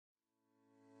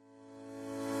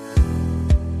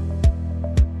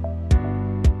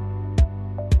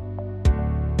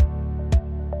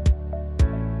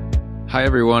Hi,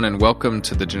 everyone, and welcome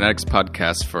to the Genetics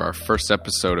Podcast for our first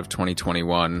episode of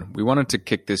 2021. We wanted to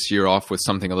kick this year off with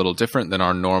something a little different than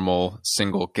our normal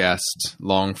single guest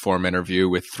long-form interview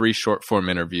with 3 short-form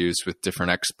interviews with different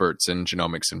experts in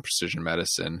genomics and precision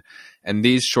medicine. And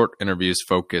these short interviews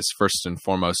focus first and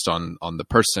foremost on the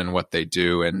person, what they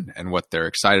do, and what they're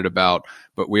excited about.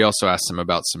 But we also ask them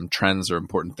about some trends or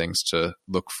important things to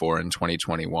look for in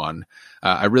 2021.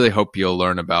 I really hope you'll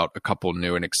learn about a couple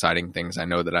new and exciting things. I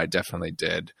know that I definitely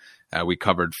did. We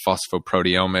covered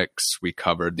phosphoproteomics. We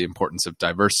covered the importance of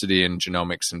diversity in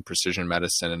genomics and precision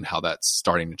medicine and how that's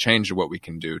starting to change and what we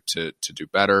can do to do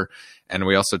better. And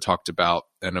we also talked about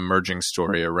an emerging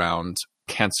story around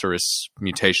cancerous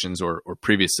mutations or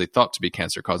previously thought to be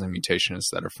cancer-causing mutations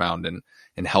that are found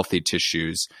in healthy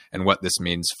tissues and what this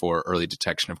means for early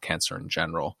detection of cancer in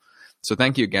general. So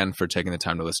thank you again for taking the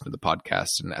time to listen to the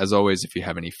podcast. And as always, if you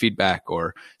have any feedback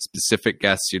or specific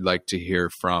guests you'd like to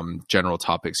hear from, general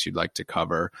topics you'd like to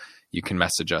cover, you can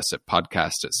message us at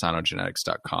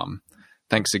podcast@sanogenetics.com.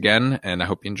 Thanks again, and I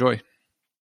hope you enjoy.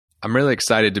 I'm really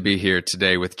excited to be here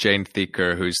today with Jane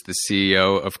Theaker, who's the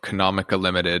CEO of Kinomica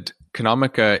Limited.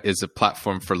 Kinomica is a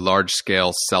platform for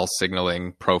large-scale cell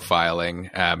signaling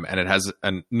profiling, and it has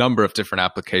a number of different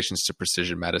applications to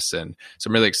precision medicine. So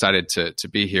I'm really excited to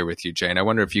be here with you, Jane. I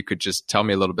wonder if you could just tell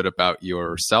me a little bit about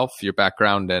yourself, your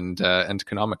background, and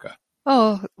Kinomica.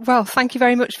 Oh, well, thank you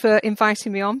very much for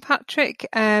inviting me on, Patrick.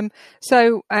 I'm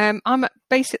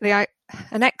basically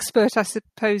an expert, I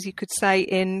suppose you could say,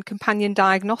 in companion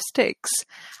diagnostics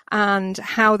and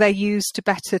how they're used to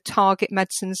better target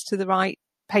medicines to the right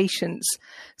patients.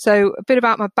 So a bit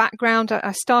about my background.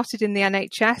 I started in the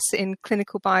NHS in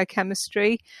clinical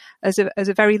biochemistry as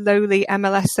a very lowly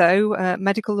MLSO,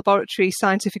 medical laboratory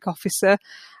scientific officer.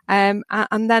 And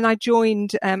then I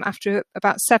joined, after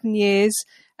about 7 years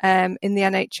in the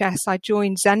NHS, I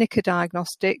joined Zeneca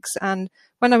Diagnostics. And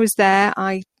when I was there,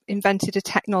 I invented a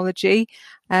technology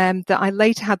that I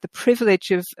later had the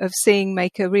privilege of seeing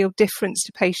make a real difference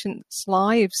to patients'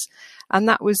 lives. And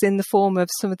that was in the form of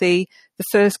some of the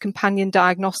first companion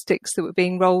diagnostics that were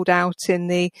being rolled out in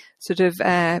the sort of,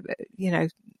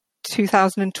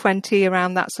 2020,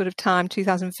 around that sort of time,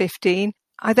 2015.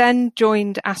 I then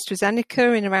joined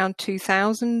AstraZeneca in around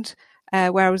 2000,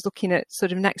 where I was looking at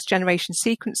sort of next generation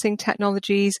sequencing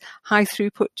technologies, high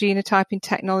throughput genotyping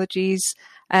technologies,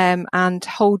 and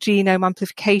whole genome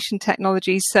amplification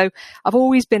technologies. So I've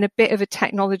always been a bit of a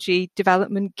technology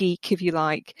development geek, if you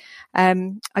like.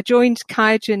 I joined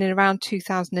QIAGEN in around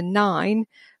 2009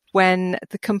 when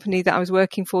the company that I was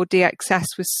working for, DXS,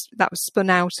 was spun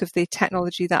out of the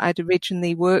technology that I'd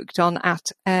originally worked on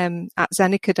at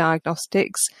Zeneca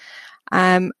Diagnostics.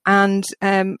 And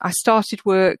I started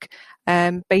work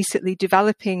basically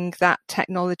developing that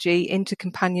technology into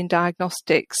companion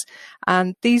diagnostics.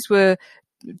 And these were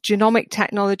genomic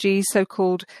technologies,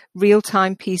 so-called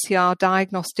real-time PCR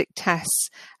diagnostic tests,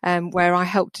 where I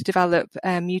helped to develop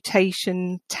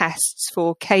mutation tests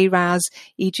for KRAS,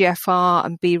 EGFR,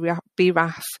 and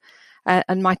BRAF.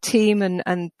 And my team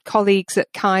and colleagues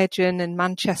at QIAGEN and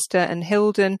Manchester and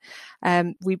Hilden,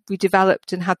 we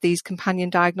developed and had these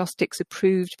companion diagnostics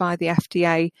approved by the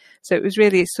FDA. So it was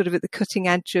really sort of at the cutting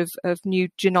edge of new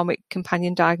genomic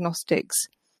companion diagnostics.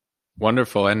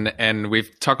 Wonderful. And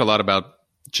we've talked a lot about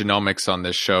genomics on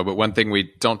this show, but one thing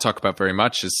we don't talk about very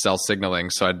much is cell signaling.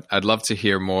 So I'd love to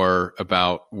hear more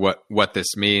about what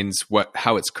this means,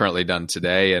 how it's currently done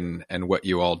today, and what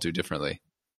you all do differently.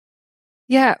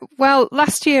 Yeah, well,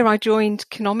 last year I joined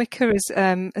Kinomica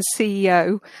as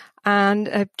CEO.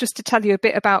 And just to tell you a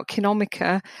bit about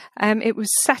Kinomica, it was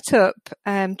set up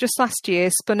just last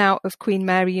year, spun out of Queen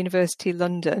Mary University,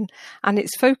 London, and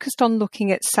it's focused on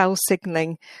looking at cell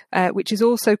signaling, which is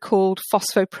also called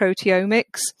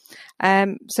phosphoproteomics.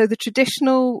 So the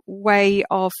traditional way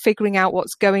of figuring out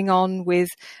what's going on with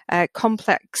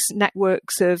complex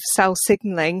networks of cell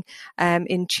signaling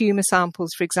in tumour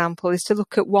samples, for example, is to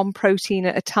look at one protein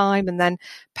at a time and then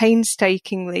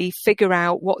painstakingly figure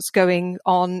out what's going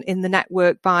on in the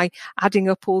network by adding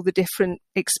up all the different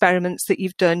experiments that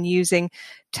you've done using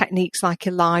techniques like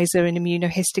ELISA and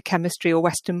immunohistochemistry or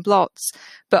Western blots.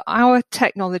 But our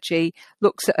technology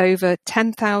looks at over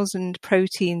 10,000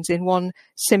 proteins in one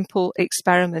simple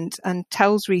experiment and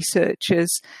tells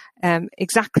researchers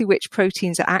exactly which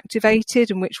proteins are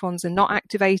activated and which ones are not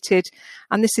activated.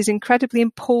 And this is incredibly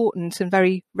important and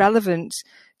very relevant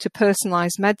to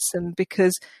personalised medicine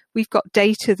because we've got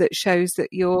data that shows that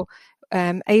you're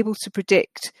able to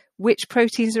predict which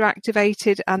proteins are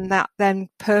activated, and that then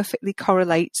perfectly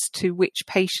correlates to which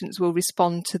patients will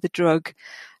respond to the drug.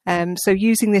 So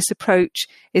using this approach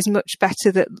is much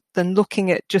better than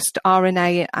looking at just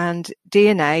RNA and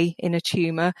DNA in a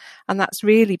tumour. And that's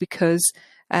really because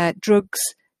drugs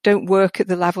don't work at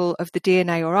the level of the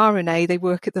DNA or RNA, they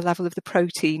work at the level of the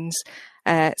proteins,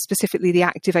 specifically the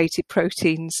activated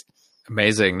proteins.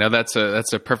 Amazing. No, that's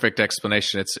a perfect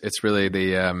explanation. It's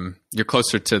really you're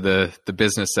closer to the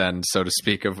business end, so to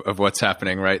speak, of what's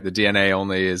happening, right? The DNA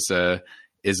only is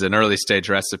an early stage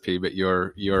recipe, but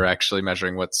you're actually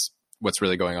measuring what's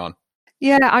really going on.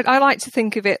 Yeah, I like to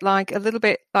think of it like a little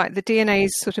bit like the DNA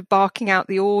is sort of barking out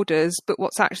the orders, but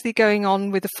what's actually going on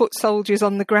with the foot soldiers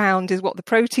on the ground is what the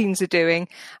proteins are doing,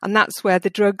 and that's where the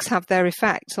drugs have their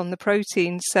effect on the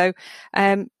proteins. So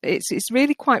it's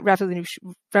really quite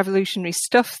revolutionary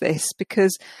stuff, this,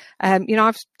 because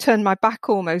I've turned my back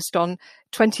almost on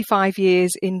 25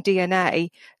 years in DNA.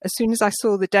 As soon as I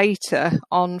saw the data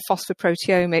on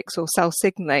phosphoproteomics or cell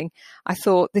signaling, I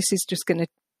thought this is just going to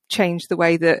change the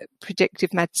way that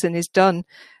predictive medicine is done.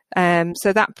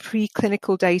 So that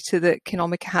preclinical data that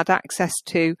Kinomica had access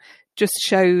to just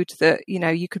showed that,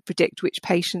 you could predict which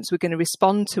patients were going to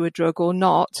respond to a drug or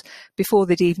not before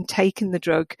they'd even taken the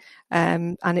drug.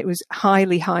 And it was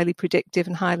highly, highly predictive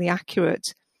and highly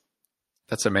accurate.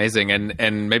 That's amazing.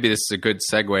 And maybe this is a good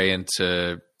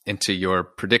segue into your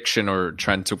prediction or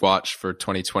trend to watch for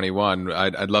 2021.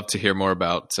 I'd love to hear more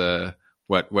about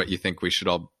what you think we should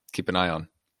all keep an eye on.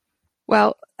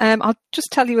 Well, I'll just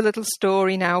tell you a little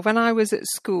story now. When I was at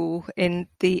school in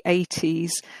the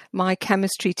 80s, my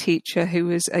chemistry teacher, who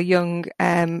was a young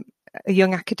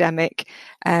academic,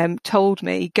 told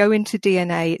me, go into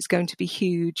DNA, it's going to be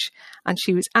huge. And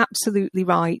she was absolutely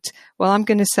right. Well, I'm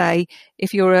going to say,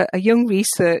 if you're a young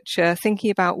researcher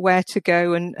thinking about where to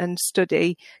go and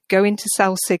study, go into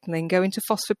cell signaling, go into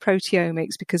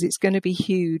phosphoproteomics, because it's going to be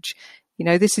huge.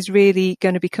 This is really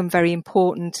going to become very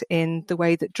important in the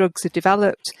way that drugs are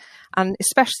developed, and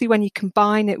especially when you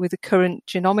combine it with the current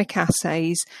genomic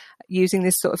assays using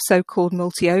this sort of so-called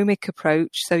multi-omic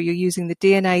approach. So you're using the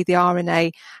DNA, the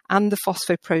RNA, and the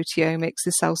phosphoproteomics,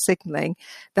 the cell signaling,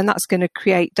 then that's going to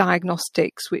create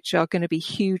diagnostics which are going to be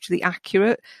hugely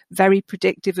accurate, very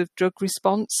predictive of drug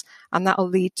response, and that will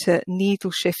lead to needle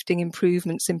shifting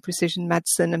improvements in precision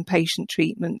medicine and patient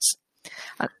treatments.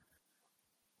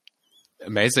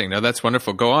 Amazing. No, that's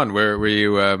wonderful. Go on. Where were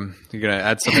you? You're going to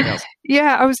add something else?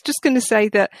 Yeah, I was just going to say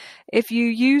that if you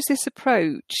use this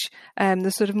approach, the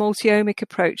sort of multi-omic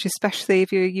approach, especially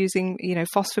if you're using,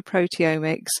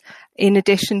 phosphoproteomics in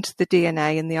addition to the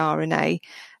DNA and the RNA,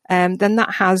 then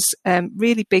that has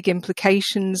really big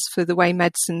implications for the way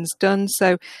medicine's done.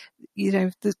 So,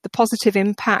 the positive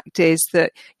impact is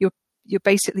that you're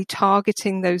basically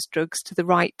targeting those drugs to the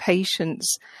right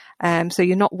patients. So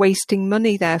you're not wasting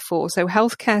money, therefore. So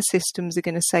healthcare systems are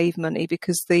going to save money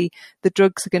because the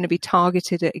drugs are going to be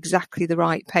targeted at exactly the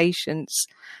right patients.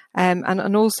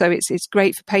 And also it's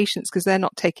great for patients because they're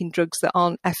not taking drugs that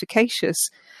aren't efficacious.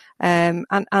 And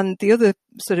the other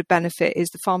sort of benefit is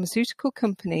the pharmaceutical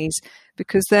companies,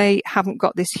 because they haven't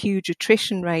got this huge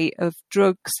attrition rate of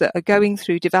drugs that are going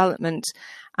through development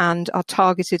and are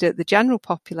targeted at the general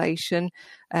population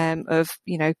of,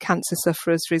 cancer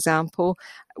sufferers, for example,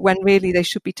 when really they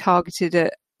should be targeted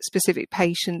at specific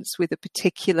patients with a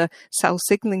particular cell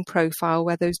signaling profile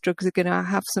where those drugs are going to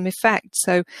have some effect.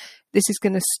 So this is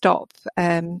going to stop,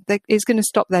 it's going to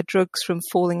stop their drugs from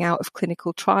falling out of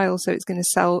clinical trials. So it's going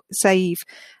to save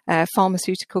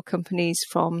pharmaceutical companies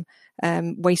from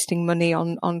wasting money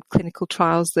on clinical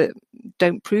trials that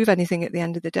don't prove anything at the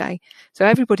end of the day. So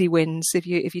everybody wins if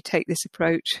you take this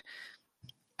approach.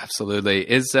 Absolutely.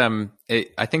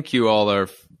 I think you all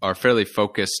are fairly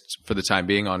focused for the time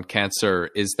being on cancer.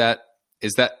 Is that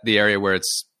the area where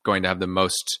it's going to have the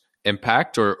most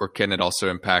impact, or can it also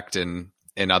impact in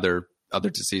other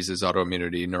diseases,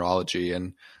 autoimmunity, neurology,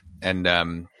 and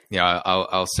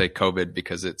I'll say COVID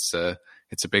because it's a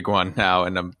big one now,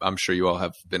 and I'm sure you all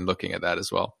have been looking at that as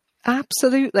well.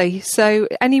 Absolutely. So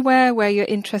anywhere where you're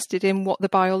interested in what the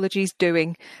biology is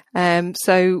doing.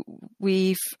 So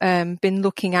we've been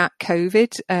looking at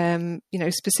COVID,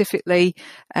 specifically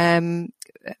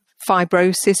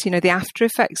fibrosis, the after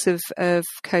effects of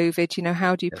COVID.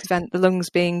 How do you prevent the lungs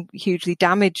being hugely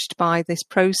damaged by this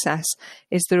process?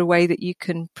 Is there a way that you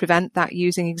can prevent that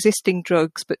using existing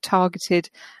drugs, but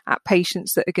targeted at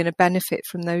patients that are going to benefit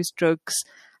from those drugs?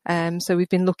 So we've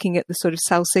been looking at the sort of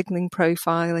cell signaling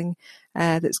profiling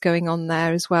that's going on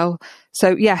there as well.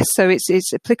 So yes, so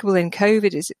it's applicable in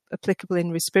COVID, it's applicable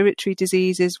in respiratory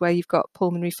diseases where you've got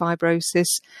pulmonary fibrosis,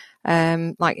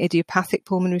 like idiopathic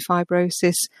pulmonary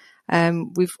fibrosis.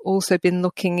 We've also been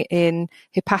looking in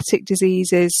hepatic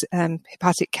diseases,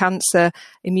 hepatic cancer,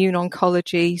 immune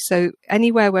oncology. So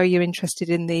anywhere where you're interested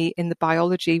in the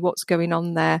biology, what's going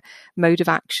on there, mode of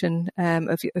action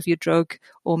of your drug,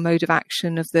 or mode of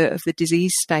action of the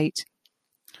disease state.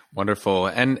 Wonderful.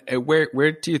 And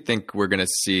where do you think we're going to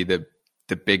see the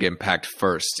big impact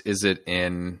first? Is it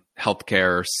in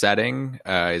healthcare setting?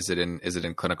 Is it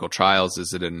in clinical trials?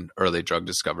 Is it in early drug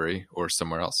discovery, or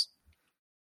somewhere else?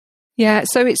 Yeah,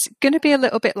 so it's going to be a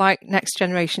little bit like next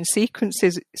generation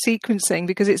sequencing,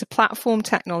 because it's a platform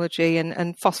technology,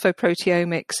 and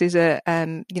phosphoproteomics is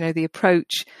the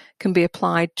approach can be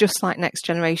applied just like next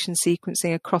generation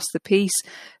sequencing across the piece.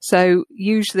 So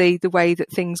usually the way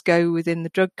that things go within the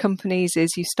drug companies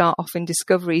is you start off in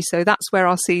discovery. So that's where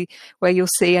you'll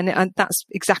see, and that's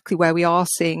exactly where we are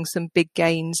seeing some big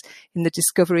gains in the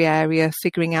discovery area,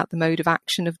 figuring out the mode of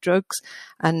action of drugs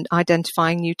and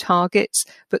identifying new targets.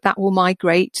 But that will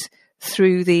migrate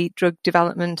through the drug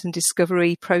development and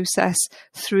discovery process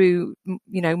through,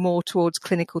 more towards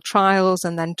clinical trials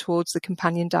and then towards the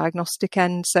companion diagnostic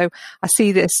end. So I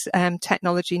see this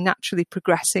technology naturally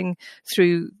progressing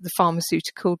through the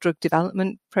pharmaceutical drug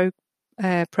development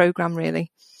program,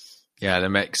 really. Yeah, that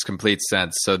makes complete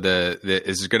sense. So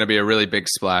is going to be a really big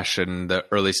splash in the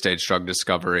early stage drug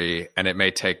discovery, and it may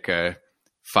take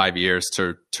 5 years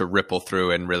to ripple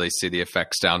through and really see the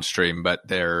effects downstream, but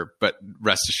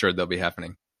rest assured they'll be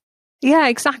happening. Yeah,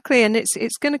 exactly. And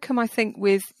it's going to come, I think,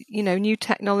 with, new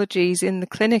technologies in the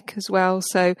clinic as well.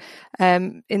 So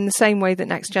in the same way that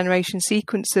next generation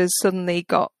sequencers suddenly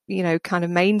got, kind of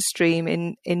mainstream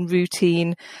in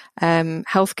routine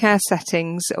healthcare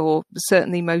settings, or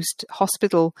certainly most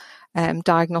hospital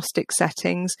diagnostic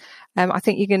settings, I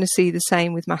think you're going to see the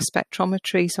same with mass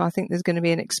spectrometry. So I think there's going to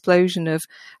be an explosion of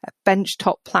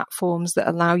benchtop platforms that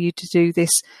allow you to do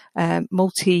this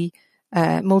multi-omic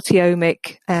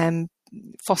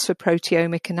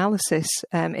phosphoproteomic analysis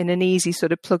in an easy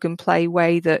sort of plug and play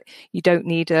way that you don't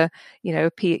need a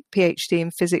PhD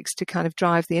in physics to kind of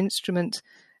drive the instrument.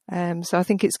 So I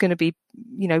think it's going to be,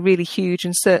 really huge.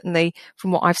 And certainly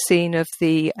from what I've seen of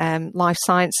the life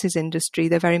sciences industry,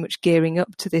 they're very much gearing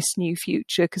up to this new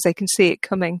future because they can see it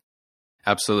coming.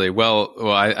 Absolutely.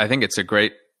 Well, I think it's a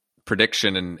great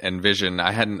prediction and vision.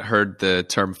 I hadn't heard the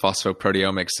term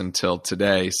phosphoproteomics until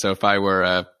today. So if I were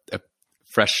a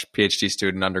fresh PhD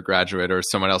student, undergraduate, or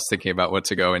someone else thinking about what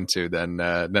to go into, then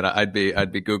I'd be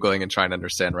Googling and trying to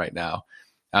understand right now.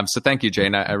 So thank you,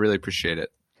 Jane. I really appreciate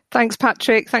it. Thanks,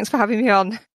 Patrick. Thanks for having me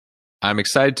on. I'm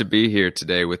excited to be here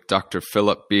today with Dr.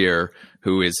 Phillip Beer,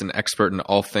 who is an expert in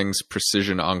all things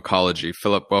precision oncology.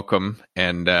 Phillip, welcome,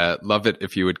 and love it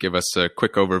if you would give us a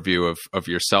quick overview of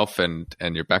yourself and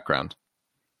your background.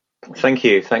 Thank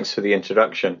you. Thanks for the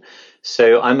introduction.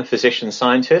 So I'm a physician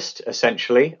scientist,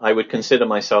 essentially. I would consider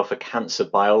myself a cancer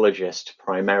biologist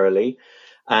primarily.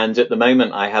 And at the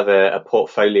moment, I have a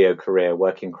portfolio career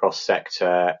working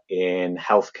cross-sector in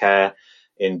healthcare,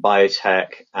 in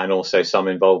biotech, and also some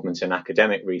involvement in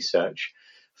academic research,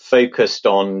 focused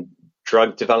on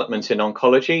drug development in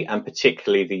oncology and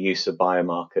particularly the use of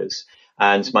biomarkers.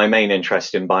 And my main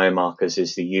interest in biomarkers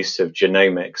is the use of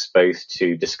genomics, both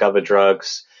to discover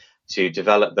drugs, to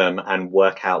develop them, and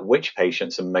work out which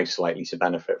patients are most likely to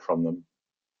benefit from them.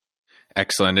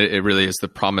 Excellent. It really is the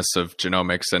promise of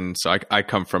genomics. And so I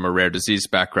come from a rare disease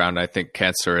background. I think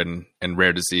cancer and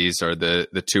rare disease are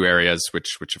the two areas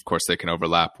which of course they can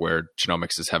overlap, where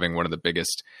genomics is having one of the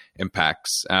biggest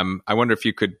impacts. I wonder if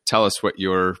you could tell us what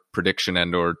your prediction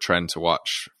and or trend to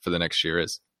watch for the next year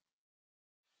is.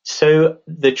 So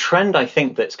the trend I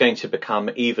think that's going to become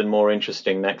even more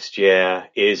interesting next year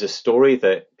is a story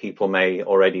that people may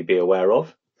already be aware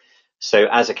of. So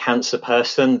as a cancer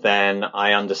person, then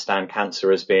I understand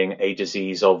cancer as being a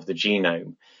disease of the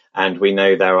genome. And we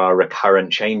know there are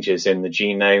recurrent changes in the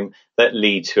genome that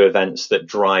lead to events that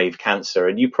drive cancer.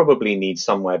 And you probably need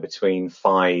somewhere between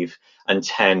 5 and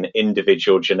 10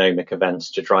 individual genomic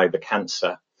events to drive a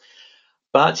cancer.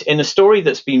 But in a story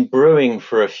that's been brewing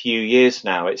for a few years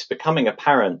now, it's becoming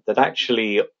apparent that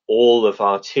actually all of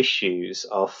our tissues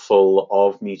are full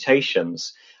of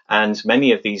mutations. And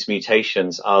many of these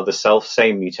mutations are the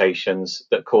self-same mutations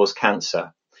that cause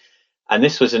cancer. And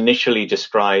this was initially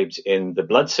described in the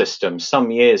blood system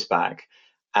some years back.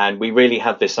 And we really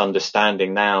have this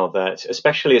understanding now that,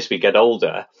 especially as we get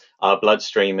older, our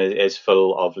bloodstream is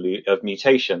full of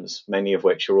mutations, many of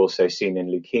which are also seen in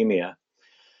leukemia.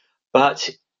 But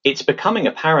it's becoming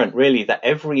apparent really that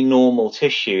every normal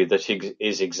tissue that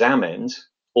is examined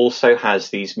also has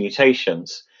these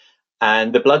mutations.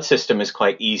 And the blood system is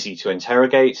quite easy to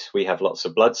interrogate. We have lots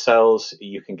of blood cells.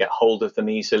 You can get hold of them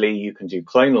easily. You can do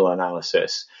clonal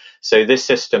analysis. So this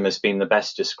system has been the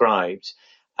best described.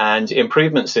 And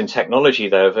improvements in technology,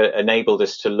 though, have enabled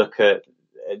us to look at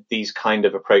these kind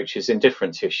of approaches in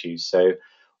different tissues. So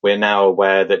we're now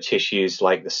aware that tissues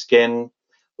like the skin,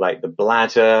 like the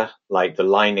bladder, like the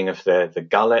lining of the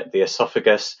gullet, the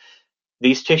esophagus,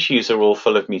 these tissues are all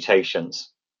full of mutations.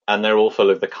 And they're all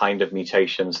full of the kind of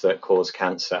mutations that cause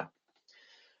cancer.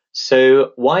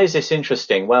 So why is this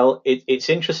interesting? Well, it's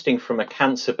interesting from a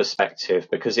cancer perspective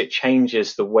because it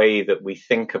changes the way that we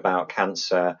think about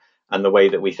cancer and the way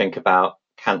that we think about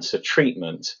cancer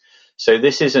treatment. So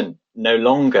this cancer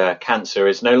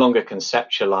is no longer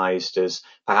conceptualized as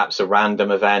perhaps a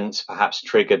random event, perhaps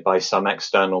triggered by some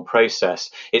external process.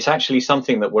 It's actually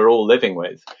something that we're all living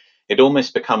with. It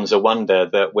almost becomes a wonder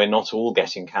that we're not all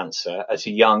getting cancer at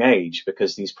a young age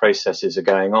because these processes are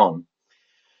going on.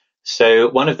 So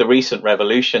one of the recent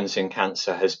revolutions in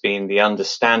cancer has been the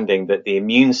understanding that the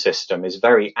immune system is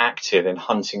very active in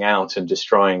hunting out and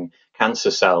destroying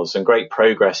cancer cells, and great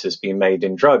progress has been made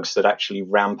in drugs that actually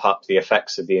ramp up the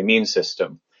effects of the immune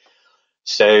system.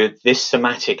 So this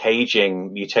somatic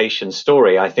aging mutation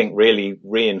story, I think, really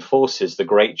reinforces the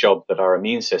great job that our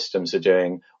immune systems are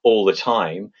doing all the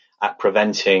time at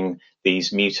preventing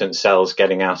these mutant cells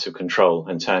getting out of control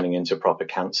and turning into proper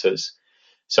cancers.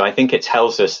 So I think it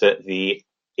tells us that the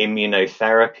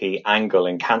immunotherapy angle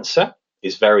in cancer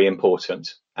is very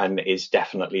important and is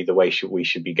definitely the way we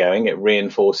should be going. It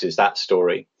reinforces that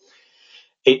story.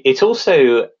 It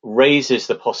also raises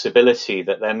the possibility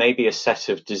that there may be a set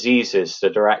of diseases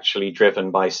that are actually driven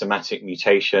by somatic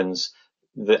mutations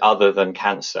other than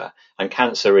cancer. And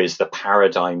cancer is the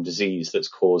paradigm disease that's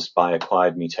caused by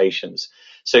acquired mutations.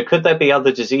 So could there be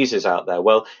other diseases out there?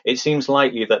 Well, it seems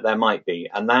likely that there might be.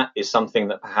 And that is something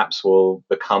that perhaps will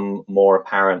become more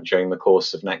apparent during the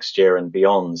course of next year and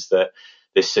beyond, that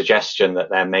this suggestion that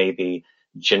there may be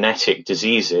genetic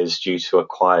diseases due to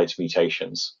acquired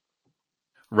mutations.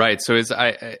 Right. So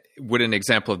would an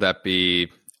example of that be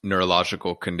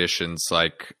neurological conditions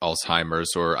like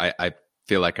Alzheimer's? Or I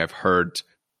feel like I've heard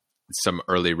some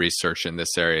early research in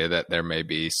this area that there may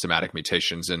be somatic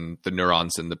mutations in the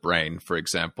neurons in the brain, for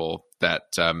example, that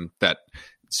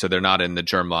so they're not in the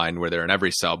germline where they're in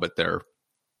every cell, but they're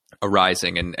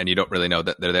arising, and you don't really know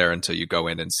that they're there until you go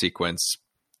in and sequence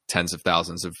tens of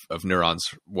thousands of neurons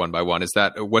one by one.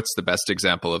 What's the best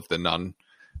example of the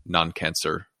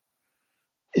non-cancer?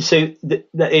 So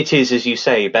it is, as you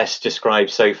say, best described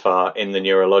so far in the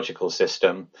neurological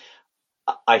system.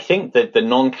 I think that the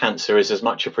non-cancer is as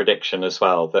much a prediction as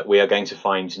well, that we are going to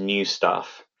find new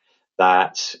stuff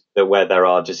that where there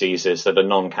are diseases that are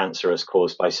non-cancerous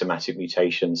caused by somatic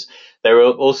mutations. There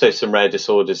are also some rare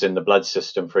disorders in the blood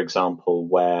system, for example,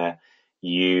 where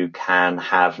you can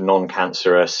have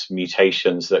non-cancerous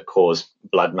mutations that cause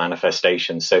blood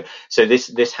manifestations. So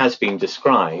this has been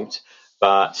described,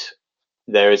 but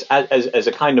there is, as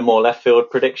a kind of more left field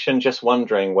prediction, just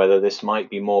wondering whether this might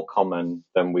be more common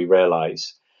than we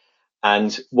realize.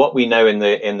 And what we know in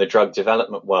the drug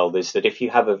development world is that if you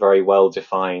have a very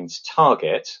well-defined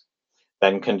target,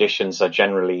 then conditions are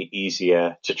generally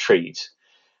easier to treat.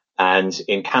 And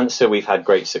in cancer, we've had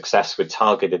great success with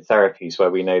targeted therapies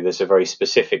where we know there's a very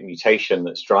specific mutation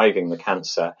that's driving the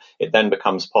cancer. It then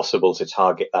becomes possible to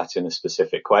target that in a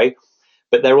specific way.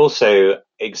 But there are also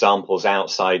examples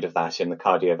outside of that in the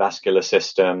cardiovascular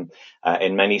system,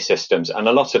 in many systems. And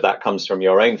a lot of that comes from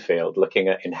your own field, looking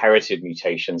at inherited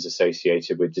mutations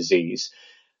associated with disease,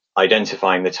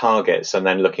 identifying the targets, and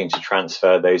then looking to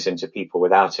transfer those into people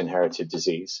without inherited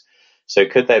disease. So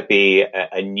could there be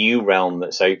a new realm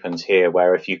that's opened here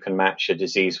where if you can match a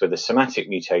disease with a somatic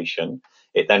mutation,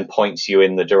 it then points you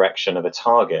in the direction of a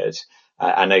target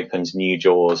and opens new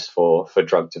doors for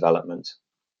drug development?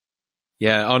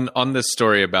 Yeah, on this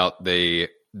story about the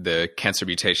cancer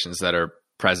mutations that are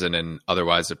present in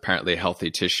otherwise apparently healthy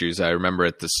tissues, I remember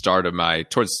at the start of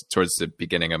towards the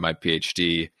beginning of my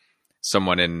PhD,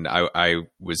 I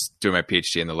was doing my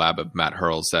PhD in the lab of Matt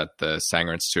Hurls at the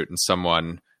Sanger Institute, and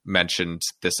someone mentioned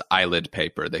this eyelid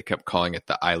paper. They kept calling it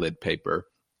the eyelid paper,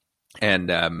 and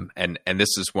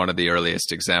this is one of the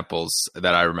earliest examples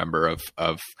that I remember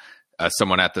of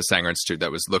someone at the Sanger Institute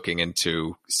that was looking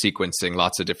into sequencing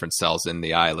lots of different cells in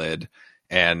the eyelid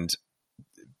and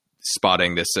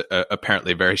spotting this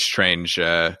apparently very strange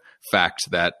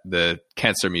fact that the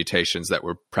cancer mutations that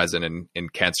were present in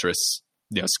cancerous,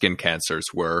 skin cancers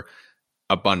were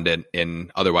abundant in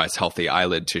otherwise healthy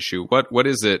eyelid tissue. What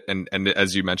is it? And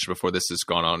as you mentioned before, this has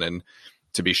gone on and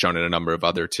to be shown in a number of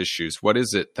other tissues. What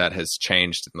is it that has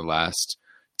changed in the last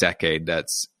decade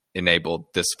that's enabled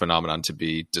this phenomenon to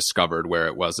be discovered, where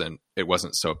it wasn't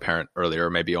so apparent earlier, or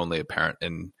maybe only apparent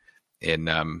in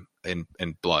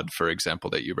blood, for example,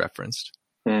 that you referenced?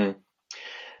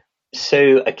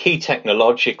 So a key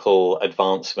technological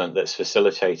advancement that's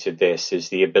facilitated this is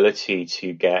the ability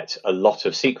to get a lot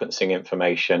of sequencing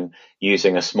information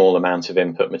using a small amount of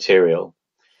input material.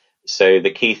 So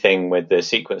the key thing with the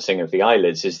sequencing of the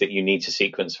eyelids is that you need to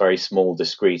sequence very small,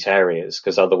 discrete areas,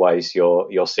 because otherwise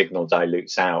your signal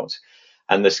dilutes out.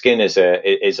 And the skin is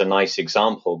a nice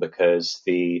example, because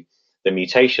the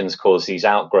mutations cause these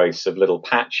outgrowths of little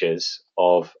patches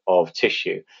of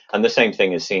tissue. And the same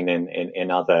thing is seen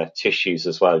in other tissues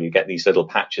as well. You get these little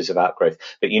patches of outgrowth,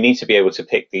 but you need to be able to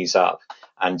pick these up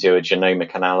and do a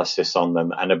genomic analysis on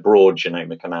them, and a broad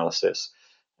genomic analysis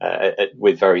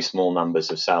with very small numbers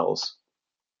of cells.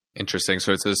 Interesting.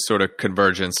 So it's a sort of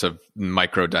convergence of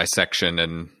micro dissection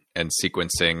and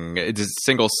sequencing. Does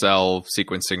single cell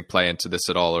sequencing play into this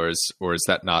at all, or is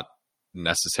that not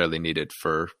necessarily needed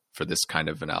for this kind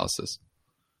of analysis?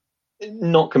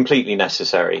 Not completely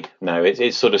necessary. No,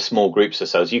 it's sort of small groups of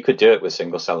cells. You could do it with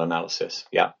single cell analysis.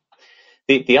 Yeah.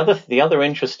 The other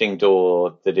interesting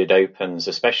door that it opens,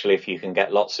 especially if you can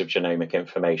get lots of genomic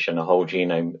information, a whole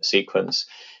genome sequence,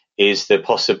 is the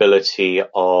possibility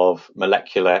of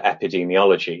molecular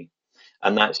epidemiology.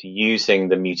 And that's using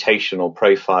the mutational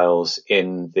profiles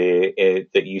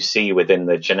that you see within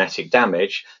the genetic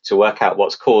damage to work out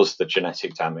what's caused the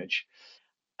genetic damage.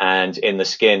 And in the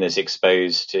skin is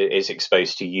exposed to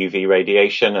UV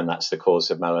radiation, and that's the cause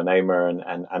of melanoma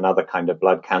and other kind of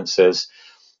blood cancers.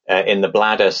 In the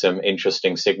bladder, some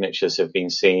interesting signatures have been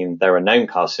seen. There are known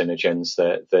carcinogens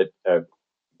that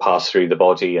pass through the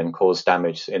body and cause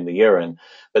damage in the urine,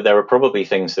 but there are probably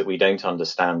things that we don't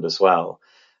understand as well.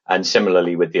 And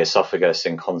similarly with the esophagus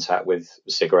in contact with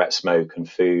cigarette smoke and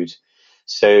food.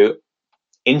 So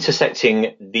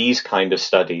intersecting these kind of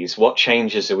studies, what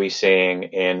changes are we seeing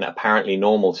in apparently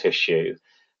normal tissue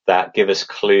that give us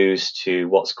clues to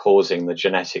what's causing the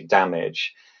genetic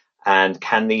damage? And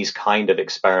can these kind of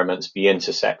experiments be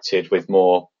intersected with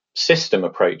more system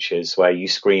approaches where you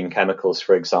screen chemicals,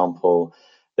 for example?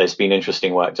 There's been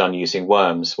interesting work done using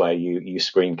worms where you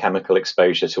screen chemical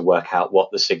exposure to work out what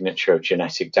the signature of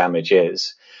genetic damage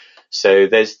is. So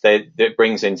that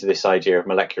brings into this idea of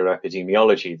molecular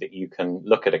epidemiology, that you can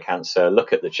look at a cancer,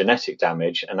 look at the genetic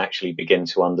damage, and actually begin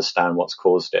to understand what's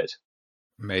caused it.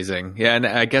 Amazing. Yeah, and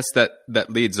I guess that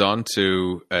leads on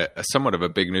to a somewhat of a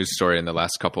big news story in the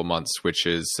last couple of months, which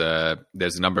is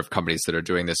there's a number of companies that are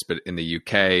doing this, but in the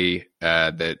UK,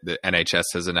 the NHS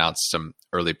has announced some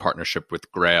early partnership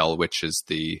with Grail, which is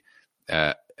the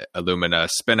Illumina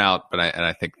spin-out, and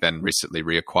I think then recently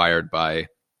reacquired by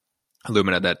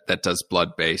Illumina that does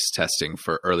blood-based testing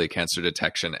for early cancer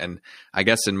detection. And I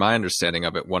guess in my understanding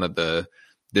of it, one of the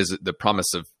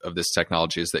promise of this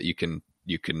technology is that you can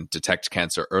detect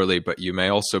cancer early, but you may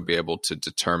also be able to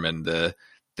determine the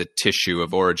tissue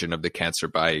of origin of the cancer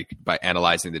by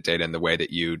analyzing the data in the way that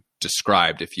you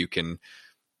described. If you can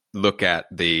look at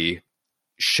the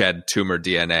shed tumor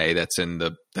DNA that's in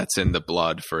the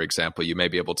blood, for example, you may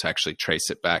be able to actually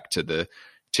trace it back to the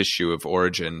tissue of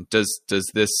origin. Does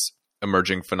this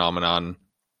emerging phenomenon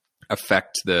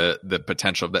affect the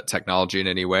potential of that technology in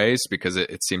any ways? Because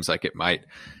it seems like it might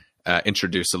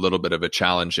introduce a little bit of a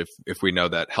challenge if we know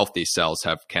that healthy cells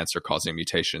have cancer-causing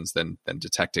mutations, then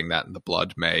detecting that in the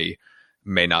blood may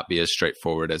not be as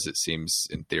straightforward as it seems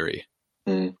in theory.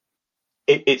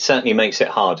 It certainly makes it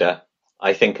harder.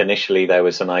 I think initially there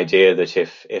was an idea that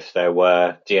if there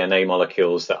were DNA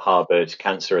molecules that harbored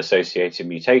cancer-associated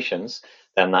mutations,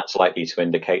 then that's likely to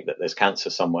indicate that there's cancer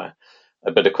somewhere.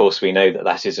 But of course, we know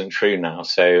that isn't true now,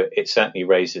 so it certainly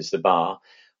raises the bar.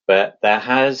 But there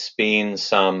has been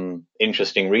some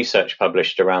interesting research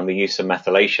published around the use of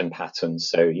methylation patterns.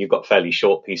 So you've got fairly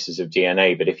short pieces of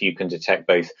DNA, but if you can detect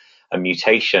both a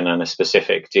mutation and a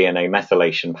specific DNA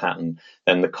methylation pattern,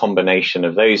 then the combination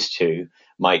of those two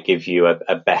might give you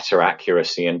a better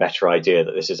accuracy and better idea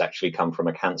that this has actually come from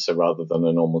a cancer rather than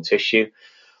a normal tissue.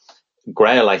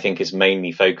 Grail, I think, is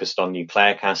mainly focused on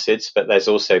nucleic acids, but there's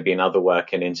also been other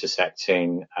work in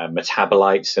intersecting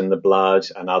metabolites in the blood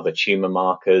and other tumor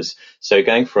markers. So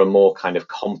going for a more kind of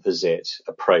composite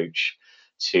approach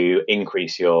to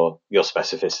increase your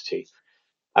specificity.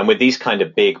 And with these kind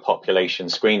of big population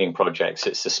screening projects,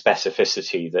 it's the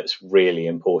specificity that's really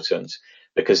important,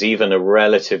 because even a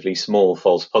relatively small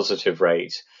false positive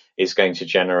rate is going to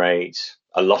generate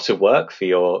a lot of work for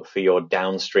your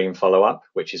downstream follow-up,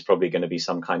 which is probably going to be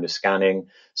some kind of scanning,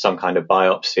 some kind of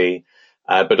biopsy.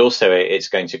 But also it's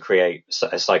going to create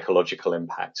a psychological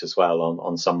impact as well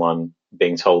on someone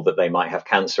being told that they might have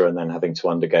cancer and then having to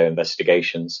undergo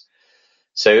investigations.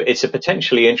 So it's a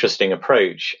potentially interesting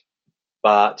approach,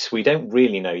 but we don't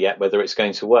really know yet whether it's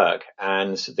going to work.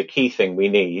 And the key thing we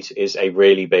need is a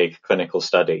really big clinical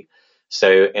study.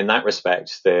 So in that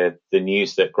respect, the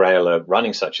news that Grail are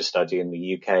running such a study in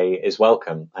the UK is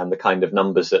welcome. And the kind of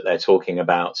numbers that they're talking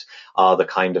about are the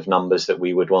kind of numbers that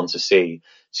we would want to see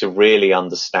to really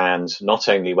understand not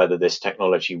only whether this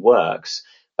technology works,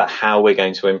 but how we're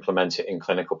going to implement it in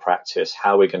clinical practice,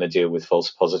 how we're going to deal with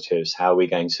false positives, how we're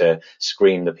going to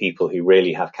screen the people who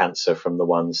really have cancer from the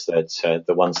ones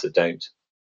that don't.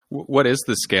 What is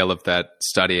the scale of that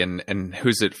study, and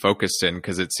who's it focused in?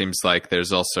 Because it seems like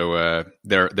there's also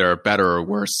there are better or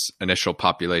worse initial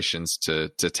populations to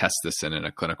test this in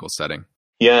a clinical setting.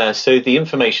 Yeah, so the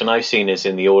information I've seen is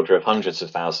in the order of hundreds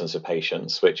of thousands of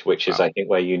patients, which is, Wow. I think,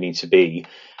 where you need to be.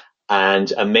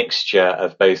 And a mixture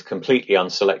of both completely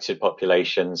unselected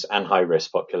populations and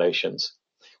high-risk populations,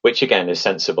 which again is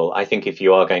sensible. I think if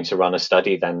you are going to run a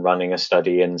study, then running a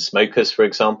study in smokers, for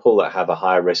example, that have a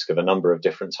higher risk of a number of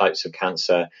different types of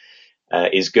cancer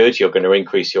is good. You're going to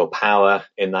increase your power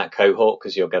in that cohort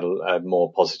because you'll get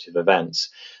more positive events.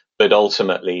 But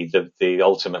ultimately, the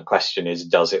ultimate question is,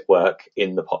 does it work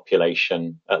in the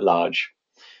population at large?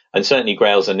 And certainly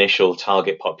Grail's initial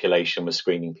target population was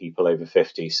screening people over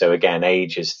 50. So again,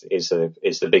 age is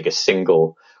the biggest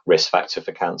single risk factor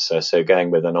for cancer. So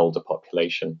going with an older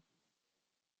population.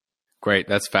 Great.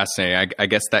 That's fascinating. I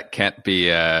guess that can't be,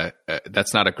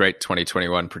 that's not a great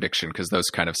 2021 prediction because those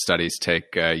kind of studies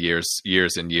take years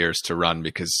and years to run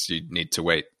because you need to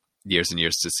wait years and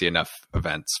years to see enough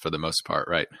events for the most part,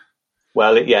 right?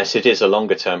 Well, yes, it is a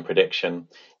longer term prediction.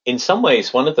 In some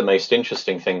ways, one of the most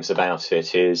interesting things about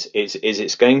it is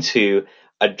it's going to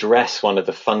address one of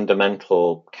the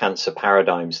fundamental cancer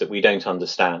paradigms that we don't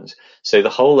understand. So the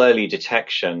whole early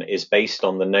detection is based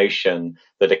on the notion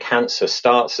that a cancer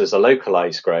starts as a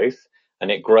localized growth and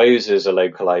it grows as a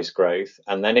localized growth,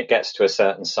 and then it gets to a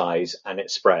certain size and it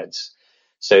spreads.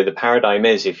 So the paradigm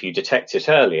is if you detect it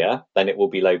earlier, then it will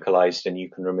be localized and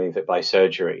you can remove it by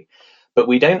surgery. But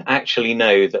we don't actually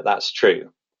know that that's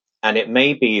true. And it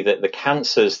may be that the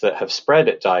cancers that have spread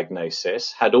at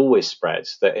diagnosis had always spread,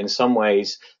 that in some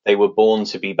ways they were born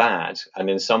to be bad.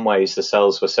 And in some ways the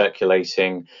cells were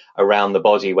circulating around the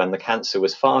body when the cancer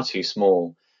was far too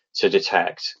small to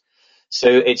detect. So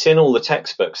it's in all the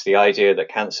textbooks, the idea that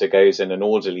cancer goes in an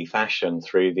orderly fashion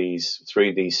through these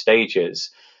stages.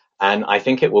 And I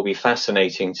think it will be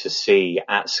fascinating to see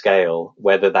at scale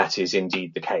whether that is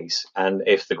indeed the case. And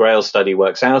if the Grail study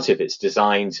works out, if it's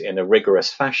designed in a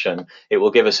rigorous fashion, it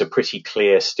will give us a pretty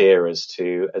clear steer as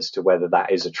to whether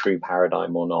that is a true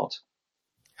paradigm or not.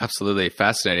 Absolutely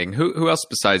fascinating. Who else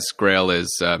besides Grail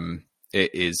is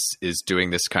doing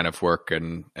this kind of work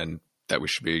and that we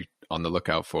should be on the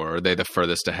lookout for? Are they the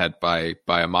furthest ahead by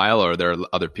a mile, or are there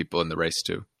other people in the race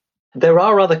too? There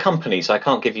are other companies. I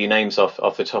can't give you names off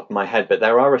the top of my head, but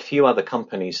there are a few other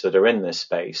companies that are in this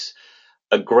space.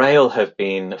 Grail have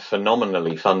been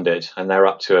phenomenally funded, and they're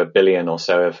up to $1 billion or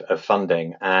so of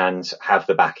funding, and have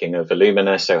the backing of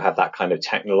Illumina, so have that kind of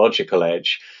technological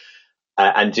edge,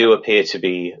 and do appear to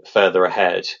be further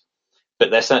ahead. But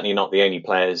they're certainly not the only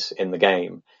players in the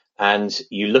game. And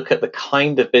you look at the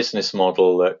kind of business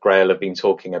model that Grail have been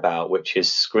talking about, which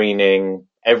is screening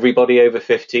everybody over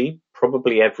 50,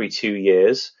 probably every 2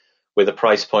 years, with a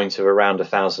price point of around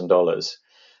 $1,000.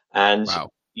 And wow.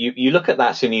 You look at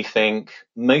that and you think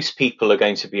most people are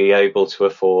going to be able to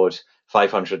afford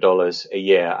 $500 a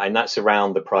year. And that's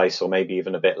around the price, or maybe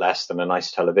even a bit less than a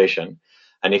nice television.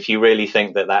 And if you really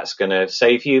think that that's going to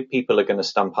save you, people are going to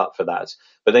stump up for that.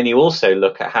 But then you also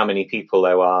look at how many people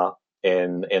there are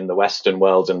in the Western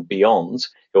world and beyond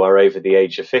who are over the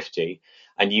age of 50.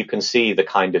 And you can see the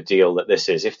kind of deal that this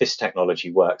is. If this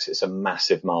technology works, it's a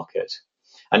massive market.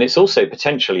 And it's also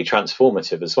potentially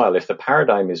transformative as well. If the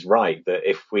paradigm is right, that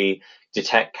if we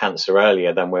detect cancer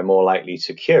earlier, then we're more likely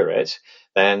to cure it,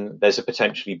 then there's a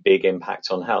potentially big impact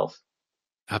on health.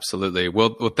 Absolutely.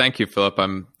 Well, thank you, Philip.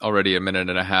 I'm already a minute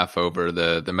and a half over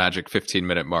the magic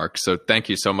 15-minute mark. So thank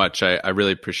you so much. I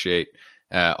really appreciate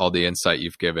all the insight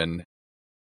you've given.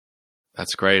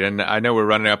 That's great. And I know we're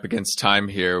running up against time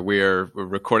here. We're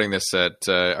recording this at,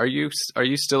 are you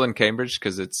still in Cambridge?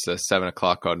 Because it's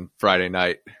 7:00 on Friday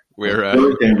night. We're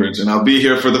in Cambridge, and I'll be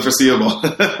here for the foreseeable.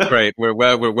 Great. We're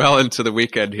well into the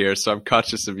weekend here, so I'm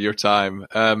conscious of your time.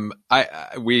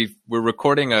 We're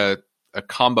recording a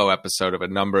combo episode of a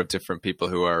number of different people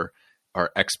who are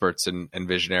experts and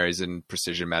visionaries in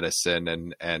precision medicine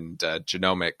and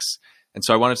genomics. And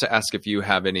so I wanted to ask if you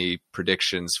have any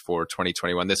predictions for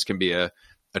 2021. This can be a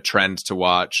trend to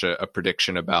watch, a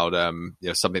prediction about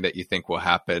something that you think will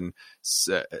happen,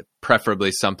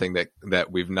 preferably something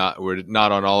that we're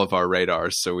not on all of our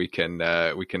radars, so we can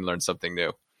learn something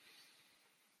new.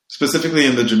 Specifically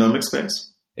in the genomic space?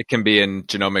 It can be in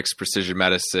genomics, precision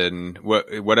medicine,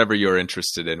 whatever you're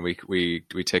interested in. We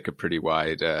take a pretty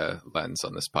wide lens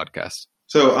on this podcast.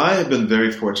 So I have been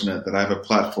very fortunate that I have a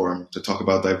platform to talk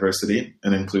about diversity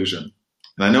and inclusion.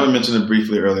 And I know I mentioned it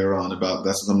briefly earlier on about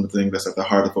that's something that's at the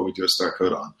heart of what we do at Start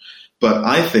Codon. But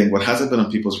I think what hasn't been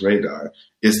on people's radar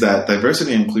is that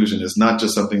diversity and inclusion is not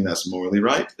just something that's morally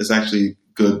right. It's actually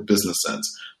good business sense,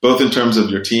 both in terms of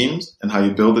your teams and how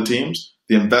you build the teams,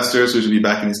 the investors who should be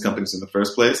backing these companies in the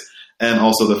first place, and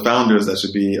also the founders that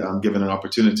should be given an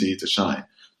opportunity to shine.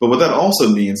 But what that also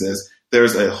means is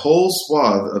there's a whole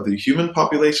swath of the human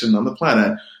population on the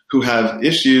planet who have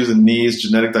issues and needs,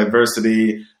 genetic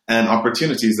diversity, and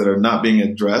opportunities that are not being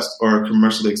addressed or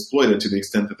commercially exploited to the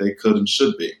extent that they could and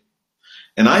should be.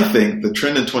 And I think the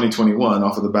trend in 2021,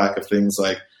 off of the back of things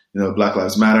like Black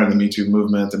Lives Matter and the Me Too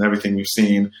movement and everything we've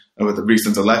seen with the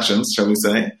recent elections, shall we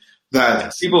say,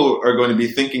 that people are going to be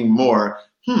thinking more,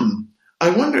 I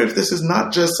wonder if this is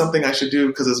not just something I should do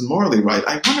because it's morally right.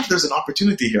 I wonder if there's an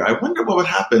opportunity here. I wonder what would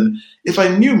happen if I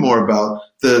knew more about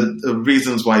the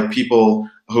reasons why people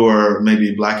who are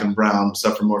maybe black and brown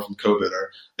suffer more from COVID,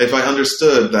 or if I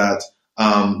understood that,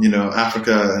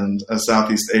 Africa and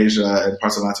Southeast Asia and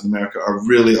parts of Latin America are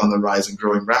really on the rise and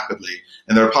growing rapidly.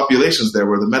 And there are populations there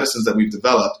where the medicines that we've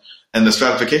developed and the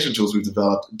stratification tools we've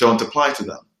developed don't apply to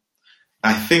them.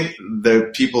 I think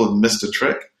that people have missed a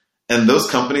trick. And those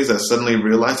companies that suddenly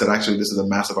realize that actually this is a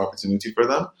massive opportunity for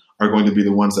them are going to be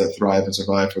the ones that thrive and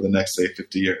survive for the next, say,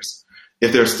 50 years.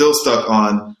 If they're still stuck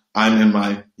on, I'm in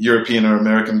my European or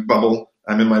American bubble,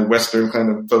 I'm in my Western kind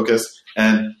of focus,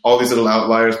 and all these little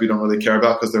outliers we don't really care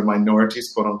about because they're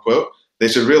minorities, quote unquote, they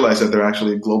should realize that they're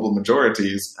actually global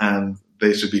majorities and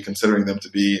they should be considering them to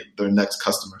be their next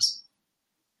customers.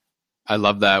 I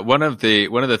love that. One of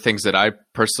the things that I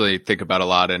personally think about a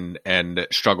lot and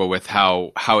struggle with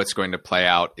how it's going to play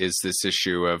out is this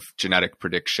issue of genetic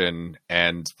prediction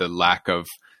and the lack of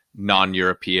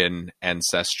non-European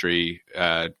ancestry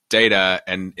data,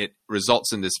 and it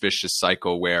results in this vicious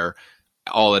cycle where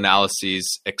all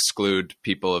analyses exclude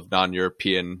people of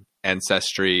non-European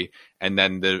ancestry, and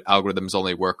then the algorithms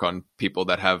only work on people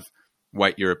that have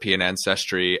white European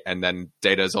ancestry, and then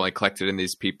data is only collected in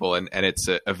these people, and it's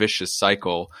a vicious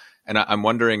cycle. And I'm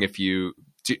wondering if do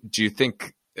you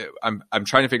think, I'm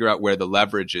trying to figure out where the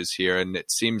leverage is here, and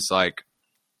it seems like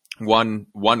one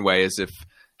way is if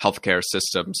healthcare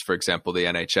systems, for example, the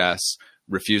NHS,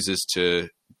 refuses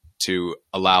to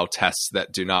allow tests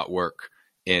that do not work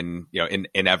in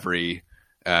every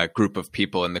group of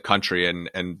people in the country, and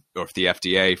or if the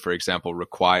FDA, for example,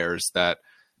 requires that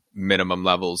minimum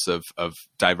levels of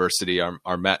diversity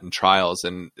are met in trials.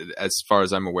 And as far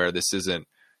as I'm aware, this isn't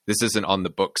on the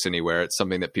books anywhere. It's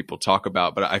something that people talk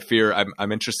about, but I fear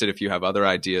I'm interested if you have other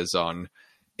ideas on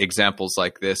examples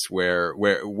like this where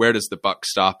does the buck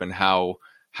stop, and how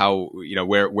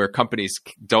where companies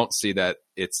don't see that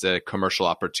it's a commercial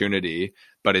opportunity,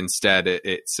 but instead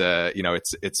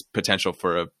it's potential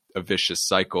for a vicious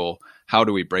cycle. How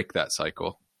do we break that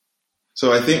cycle?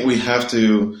 So I think we have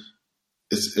to.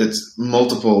 It's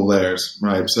multiple layers,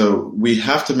 right? So we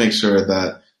have to make sure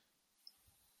that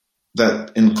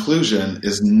inclusion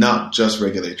is not just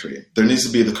regulatory. There needs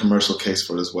to be the commercial case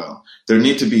for it as well. There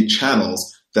need to be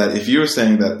channels that if you're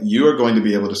saying that you are going to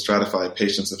be able to stratify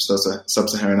patients of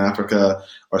sub-Saharan Africa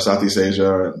or Southeast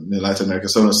Asia or Latin America,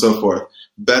 so on and so forth,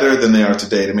 better than they are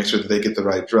today to make sure that they get the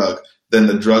right drug, then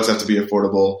the drugs have to be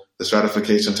affordable, the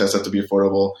stratification tests have to be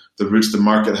affordable, the routes to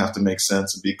market have to make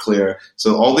sense and be clear.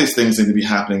 So all these things need to be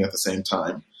happening at the same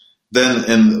time. Then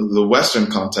in the Western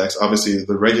context, obviously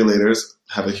the regulators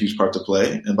have a huge part to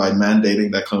play, and by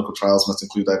mandating that clinical trials must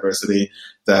include diversity,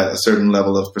 that a certain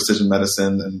level of precision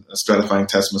medicine and stratifying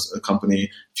tests must accompany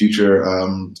future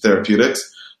therapeutics.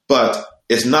 But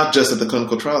it's not just at the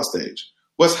clinical trial stage.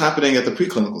 What's happening at the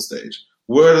preclinical stage?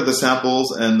 Where are the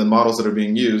samples and the models that are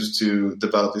being used to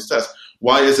develop these tests?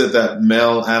 Why is it that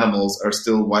male animals are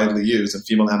still widely used and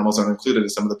female animals aren't included in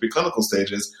some of the preclinical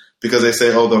stages? Because they say,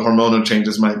 the hormonal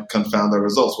changes might confound their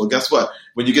results. Well, guess what?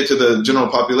 When you get to the general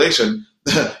population,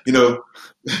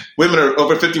 women are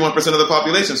over 51% of the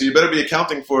population. So you better be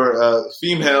accounting for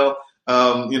female,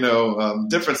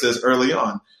 differences early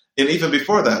on. And even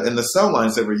before that, in the cell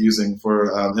lines that we're using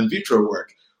for in vitro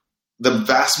work, the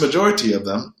vast majority of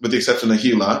them, with the exception of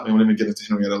HeLa, we won't even get into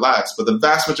Henrietta Lacks, but the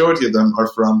vast majority of them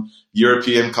are from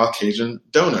European Caucasian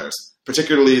donors,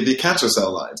 particularly the cancer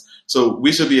cell lines. So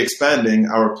we should be expanding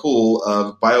our pool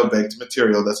of biobanked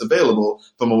material that's available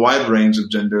from a wide range of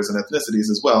genders and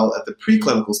ethnicities as well at the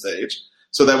preclinical stage,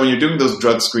 so that when you're doing those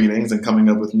drug screenings and coming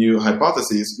up with new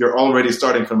hypotheses, you're already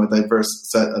starting from a diverse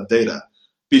set of data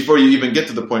before you even get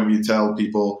to the point where you tell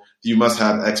people you must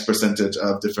have X percentage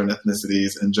of different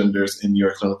ethnicities and genders in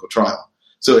your clinical trial.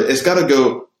 So it's got to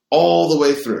go all the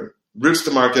way through, routes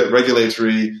to market,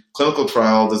 regulatory, clinical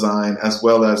trial design, as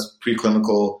well as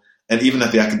preclinical, and even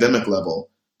at the academic level.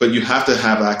 But you have to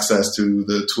have access to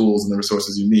the tools and the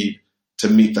resources you need to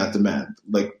meet that demand.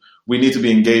 Like, we need to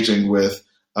be engaging with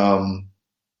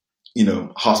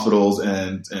hospitals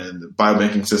and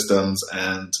biobanking systems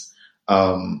and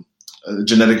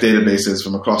genetic databases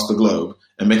from across the globe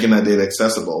and making that data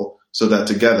accessible so that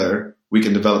together we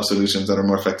can develop solutions that are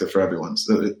more effective for everyone.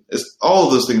 So it's all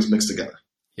of those things mixed together.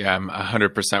 Yeah, I'm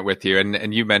 100% with you.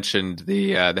 And you mentioned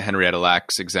the Henrietta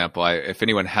Lacks example. If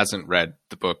anyone hasn't read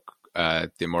the book,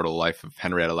 The Immortal Life of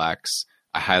Henrietta Lacks,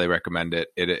 I highly recommend it.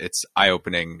 It's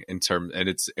eye-opening and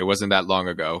it wasn't that long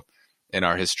ago in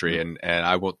our history, and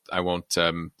I won't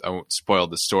spoil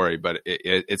the story, but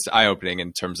it's eye-opening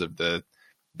in terms of the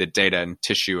data and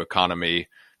tissue economy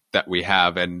that we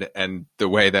have, and the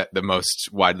way that the most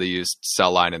widely used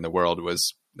cell line in the world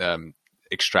was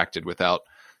extracted without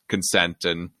consent,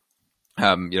 and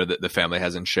the family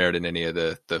hasn't shared in any of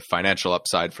the financial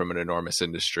upside from an enormous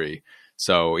industry.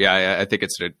 So yeah, I think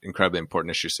it's an incredibly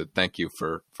important issue. So thank you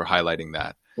for highlighting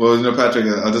that. Well, Patrick,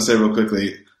 I'll just say real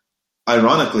quickly,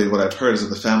 ironically, what I've heard is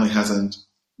that the family hasn't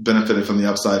benefited from the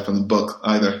upside from the book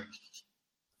either.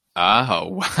 Oh,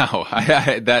 wow.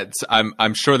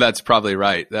 I'm sure that's probably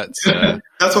right. That's what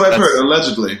I've heard,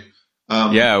 allegedly.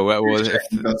 Yeah. Well, if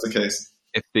that's the case.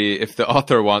 If the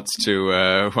author wants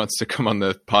to come on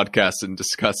the podcast and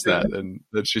discuss that, then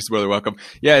she's more than welcome.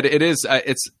 Yeah, it is.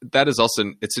 It's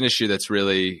an issue that's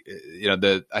really,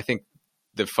 I think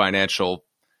the financial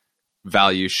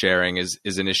value sharing is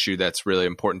an issue that's really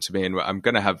important to me. And I'm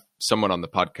going to have someone on the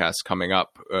podcast coming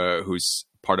up who's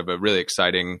part of a really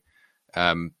exciting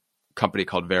company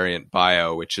called Variant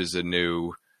Bio, which is a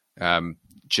new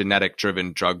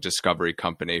genetic-driven drug discovery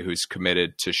company who's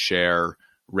committed to share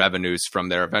revenues from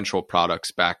their eventual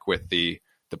products back with the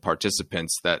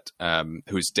participants that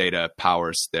whose data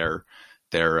powers their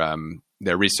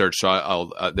research. So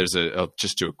I'll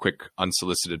just do a quick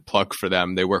unsolicited plug for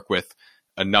them. They work with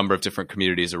a number of different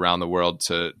communities around the world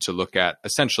to look at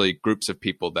essentially groups of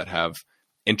people that have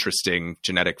interesting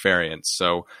genetic variants.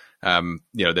 So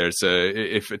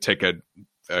if you take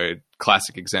a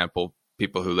classic example,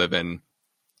 people who live in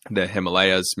the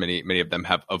Himalayas, many of them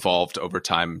have evolved over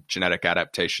time genetic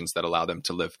adaptations that allow them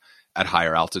to live at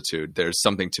higher altitude. There's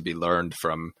something to be learned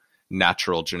from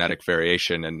natural genetic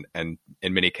variation, and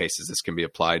in many cases this can be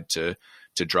applied to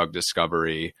drug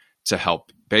discovery to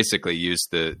help basically use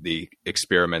the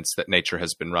experiments that nature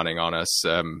has been running on us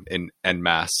en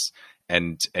masse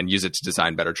and use it to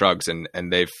design better drugs.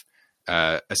 And they've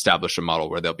established a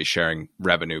model where they'll be sharing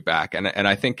revenue back. And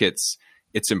I think it's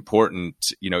important,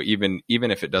 even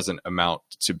if it doesn't amount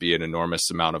to be an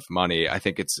enormous amount of money, I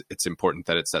think it's important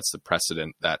that it sets the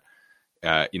precedent that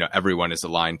everyone is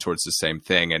aligned towards the same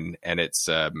thing, and it's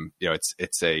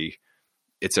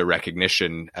a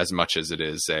recognition as much as it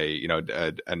is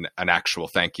an actual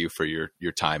thank you for your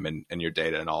time and your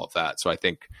data and all of that. So I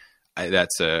think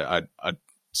that's a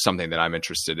something that I'm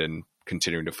interested in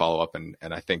continuing to follow up, and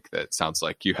I think that sounds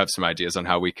like you have some ideas on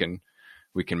how we can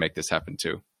make this happen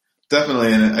too.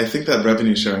 Definitely, and I think that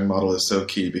revenue sharing model is so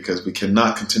key because we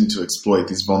cannot continue to exploit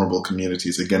these vulnerable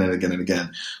communities again and again and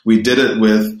again. We did it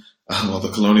with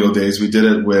the colonial days. We did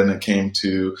it when it came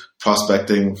to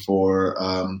prospecting for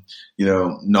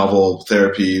novel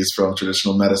therapies from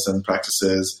traditional medicine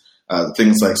practices,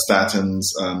 things like statins,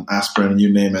 aspirin,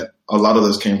 you name it. A lot of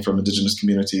those came from indigenous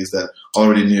communities that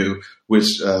already knew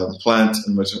which plant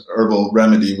and which herbal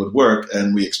remedy would work,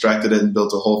 and we extracted it and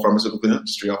built a whole pharmaceutical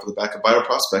industry off of the back of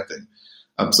bioprospecting.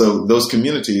 So those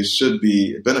communities should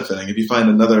be benefiting. If you find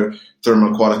another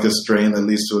Thermoaquaticus strain that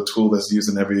leads to a tool that's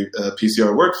used in every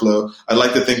PCR workflow, I'd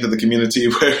like to think that the community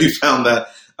where you found that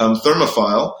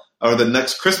thermophile or the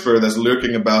next CRISPR that's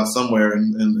lurking about somewhere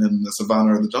in the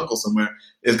savannah or the jungle somewhere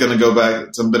is going to go back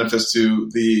some benefits to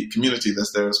the community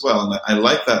that's there as well. And I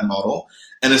like that model.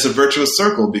 And it's a virtuous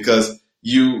circle because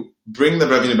you bring the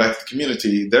revenue back to the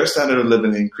community, their standard of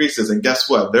living increases, and guess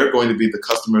what? They're going to be the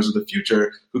customers of the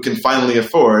future who can finally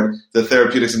afford the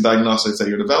therapeutics and diagnostics that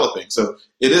you're developing. So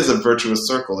it is a virtuous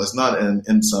circle. It's not an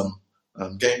end-sum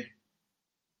game.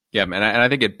 Yeah, and I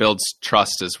think it builds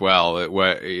trust as well.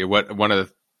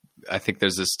 I think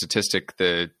there's a statistic,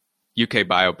 the UK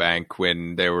Biobank,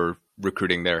 when they were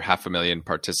recruiting their 500,000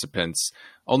 participants,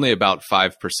 only about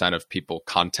 5% of people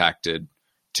contacted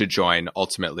to join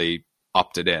ultimately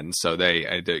opted in. So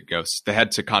they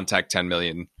had to contact 10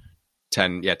 million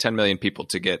people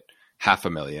to get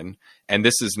 500,000. And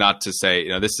this is not to say,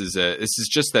 this is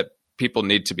just that people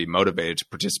need to be motivated to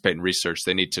participate in research.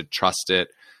 They need to trust it.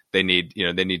 They need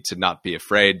to not be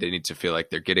afraid. They need to feel like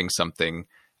they're getting something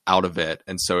out of it.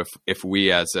 And so if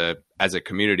we as a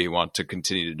community want to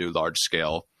continue to do large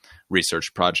scale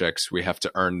research projects, we have to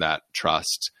earn that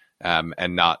trust,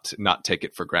 and not take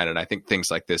it for granted. I think things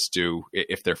like this do,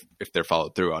 if they're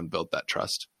followed through on, build that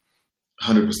trust.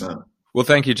 100%. Well,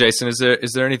 thank you, Jason. Is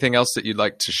there anything else that you'd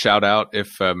like to shout out if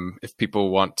people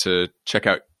want to check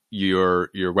out your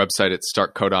website at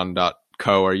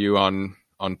startcodon.co? Are you on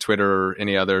Twitter or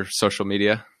any other social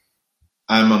media?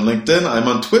 I'm on LinkedIn. I'm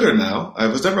on Twitter now. I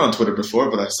was never on Twitter before,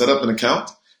 but I've set up an account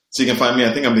so you can find me.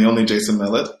 I think I'm the only Jason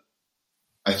Mellad.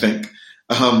 I think.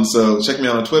 So check me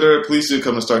out on Twitter. Please do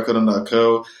come to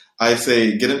startcodon.co. I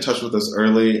say get in touch with us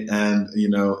early, and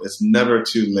it's never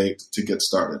too late to get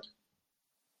started.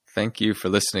 Thank you for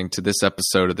listening to this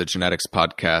episode of the Genetics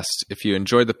Podcast. If you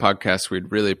enjoyed the podcast,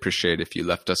 we'd really appreciate if you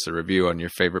left us a review on your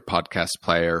favorite podcast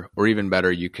player, or even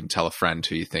better, you can tell a friend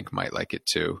who you think might like it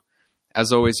too.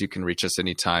 As always, you can reach us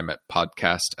anytime at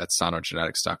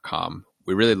podcast@sanogenetics.com.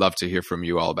 We really love to hear from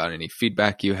you all about any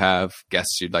feedback you have,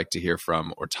 guests you'd like to hear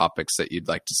from, or topics that you'd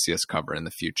like to see us cover in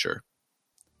the future.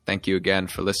 Thank you again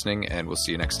for listening, and we'll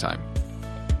see you next time.